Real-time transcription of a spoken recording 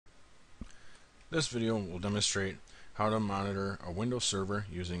This video will demonstrate how to monitor a Windows server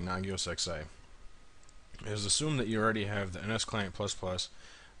using Nagios XI. It is assumed that you already have the NS Client++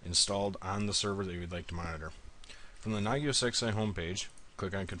 installed on the server that you would like to monitor. From the Nagios XI homepage,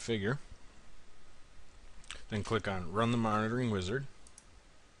 click on Configure, then click on Run the Monitoring Wizard,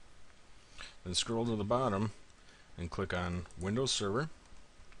 then scroll to the bottom and click on Windows Server,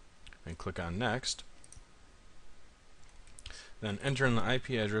 and click on Next. Then enter in the IP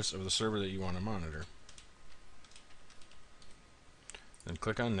address of the server that you want to monitor. Then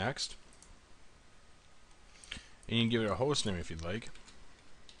click on Next. And you can give it a host name if you'd like.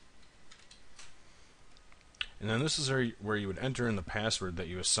 And then this is where you would enter in the password that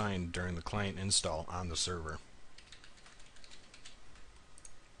you assigned during the client install on the server.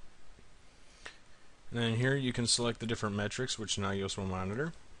 And then here you can select the different metrics which Nagios will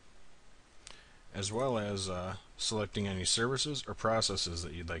monitor, as well as selecting any services or processes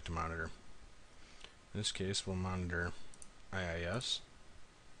that you'd like to monitor. In this case, we'll monitor IIS,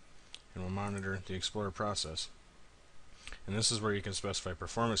 and we'll monitor the Explorer process. And this is where you can specify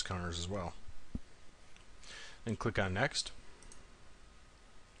performance counters as well. Then click on Next.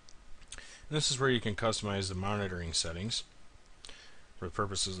 And this is where you can customize the monitoring settings. For the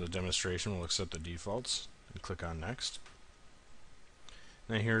purposes of the demonstration, we'll accept the defaults and click on Next.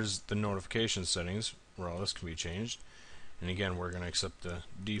 Now here's the notification settings where all this can be changed. And again, we're going to accept the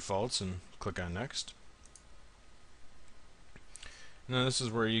defaults and click on Next. And then this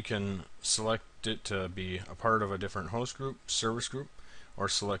is where you can select it to be a part of a different host group, service group, or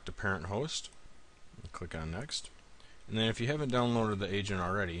select a parent host. And click on Next. And then if you haven't downloaded the agent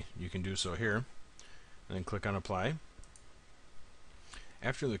already, you can do so here. And then click on Apply.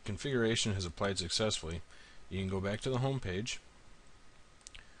 After the configuration has applied successfully, you can go back to the home page,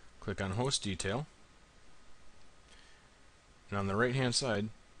 click on Host Detail, and on the right hand side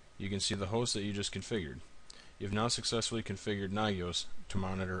you can see the host that you just configured. You've now successfully configured Nagios to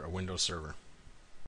monitor a Windows server.